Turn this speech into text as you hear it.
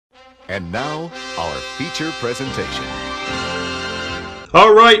And now, our feature presentation.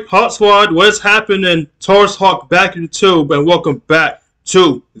 Alright, HawkSquad, what's happening? TaurusHawk back in the tube, and welcome back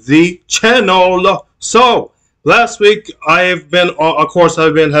to the channel. So, last week, I've been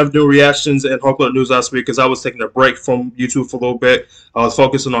having new reactions and HawkSquad news last week because I was taking a break from YouTube for a little bit. I was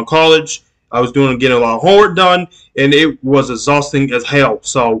focusing on college. I was getting a lot of homework done, and it was exhausting as hell.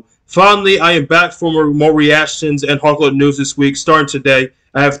 So, finally, I am back for more reactions and HawkSquad news this week, starting today.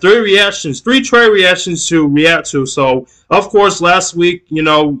 I have three trailer reactions to react to. So, of course, last week, we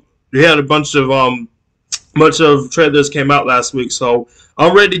had a bunch of trailers came out last week. So,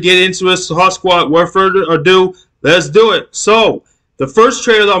 I'm ready to get into it. So, HawkSquad, without further ado, let's do it. So, the first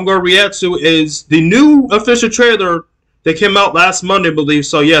trailer I'm going to react to is the new official trailer that came out last Monday, I believe.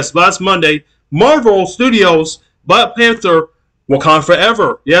 So, yes, last Monday, Marvel Studios, Black Panther, Wakanda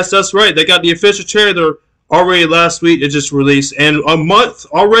Forever. Yes, that's right. They got the official trailer already last week. It just released. And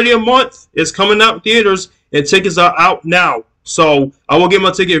already a month, it's coming out in theaters, and tickets are out now. So, I will get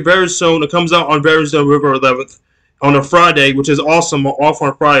my ticket very soon. It comes out on November 11th on a Friday, which is awesome. I'm off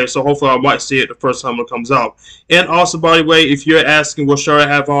on Friday, so hopefully I might see it the first time it comes out. And also, by the way, if you're asking what shirt I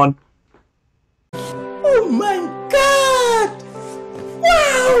have on, oh my God!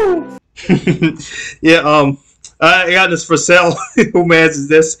 Wow! Yeah, I got this for sale. Who mans is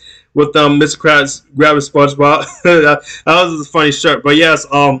this? With Mr. Krabs grabbing SpongeBob. That was a funny shirt. But yes,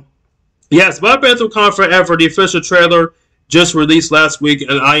 Black Panther Wakanda Forever, the official trailer just released last week,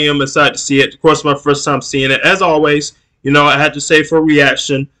 and I am excited to see it. Of course, my first time seeing it. As always, I had to say for a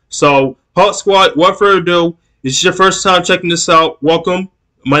reaction. So, HawkSquad, without further ado, if it's your first time checking this out, welcome.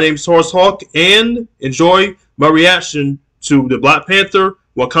 My name is TaurusHawk, and enjoy my reaction to the Black Panther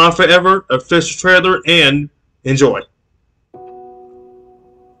Wakanda Forever official trailer, and enjoy.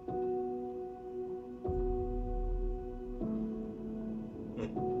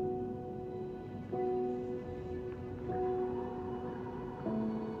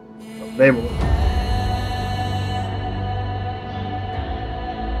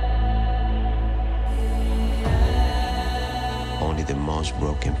 Only the most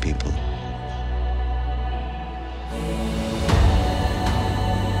broken people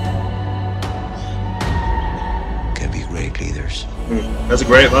can be great leaders. That's a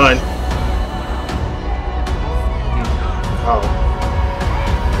great line. Wow.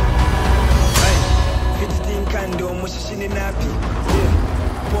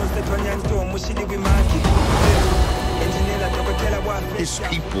 His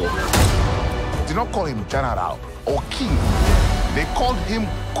people did not call him general or king. They called him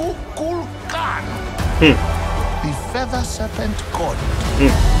Kukulkan, the feather serpent god.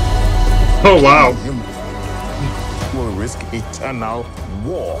 Oh, wow. Him will risk eternal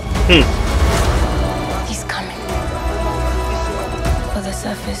war. He's coming for the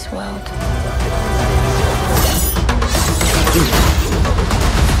surface world.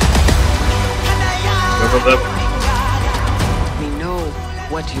 We know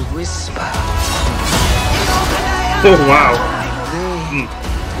what you whisper. Oh, wow. They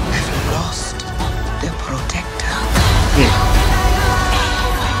have lost their protector.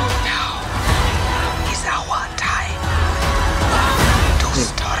 Now is our time to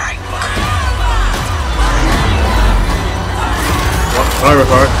strike.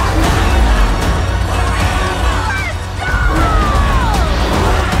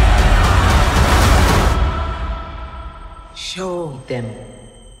 Show them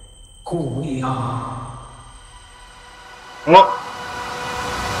who we are. Oh.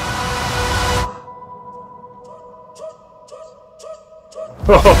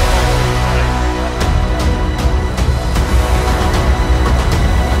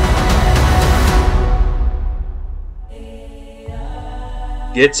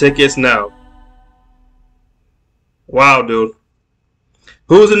 Get tickets now. Wow, dude.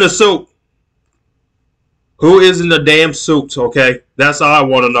 Who's in the suit? Who is in the damn suit, okay? That's all I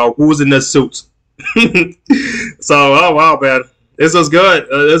want to know. Who's in the suit? So, oh, wow, man. This was good.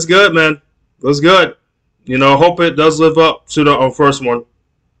 It's good, man. It was good. Hope it does live up to the first one.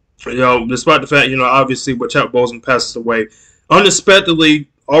 Despite the fact, obviously, when Chadwick Boseman passes away unexpectedly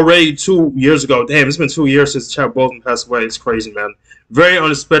already 2 years ago. Damn, it's been 2 years since Chadwick Boseman passed away. It's crazy, man. Very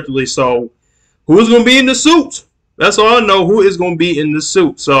unexpectedly. So, who's going to be in the suit? That's all I know. Who is going to be in the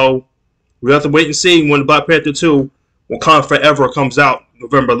suit? So, we have to wait and see when Black Panther 2 Wakanda Forever comes out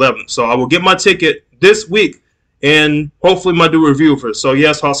November 11th. So, I will get my ticket this week, and hopefully might do a review for it. So,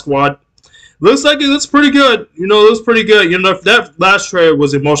 yes, HawkSquad. Looks like it looks pretty good. It looks pretty good. That last trailer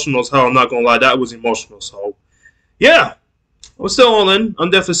was emotional as hell. I'm not going to lie. That was emotional. So, yeah. I'm still all in. I'm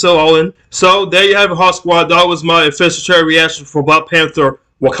definitely still all in. So, there you have it, HawkSquad. That was my official trailer reaction for Black Panther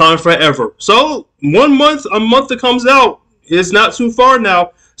Wakanda Forever. So a month it comes out. It's not too far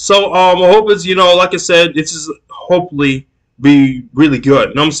now. So I hope it's, you know, like I said, it's just hopefully be really good.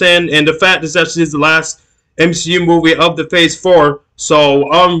 You know what I'm saying? And the fact is that this is the last MCU movie of the Phase 4. So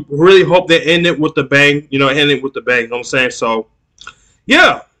really hope they end it with the bang. You know, end it with the bang. You know what I'm saying? So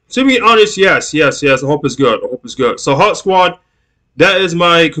yeah, to be honest, yes. I hope it's good. I hope it's good. So HawkSquad, that is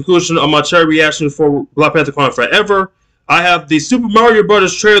my conclusion of my cherry reaction for Black Panther Wakanda Forever. I have the Super Mario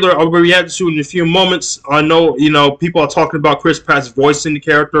Brothers trailer I'll be reacting to in a few moments. I know, you know, people are talking about Chris Pratt's voice in the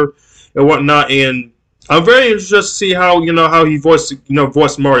character and whatnot, and I'm very interested to see how, you know, how he voiced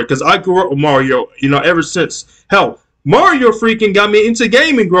Mario, because I grew up with Mario, you know, ever since. Hell, Mario freaking got me into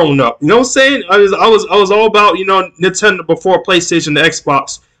gaming growing up. You know what I'm saying? I was all about, you know, Nintendo before PlayStation, the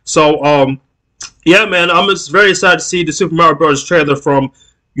Xbox. So yeah, man, I'm just very excited to see the Super Mario Bros. Trailer from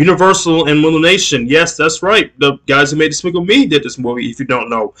Universal and Illumination. Yes, that's right. The guys who made Despicable Me did this movie, if you don't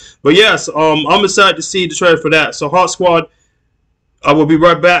know. But yes, I'm excited to see the trailer for that. So HawkSquad, I will be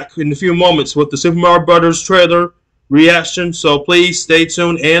right back in a few moments with the Super Mario Brothers trailer reaction. So please stay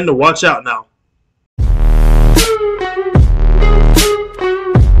tuned and watch out now.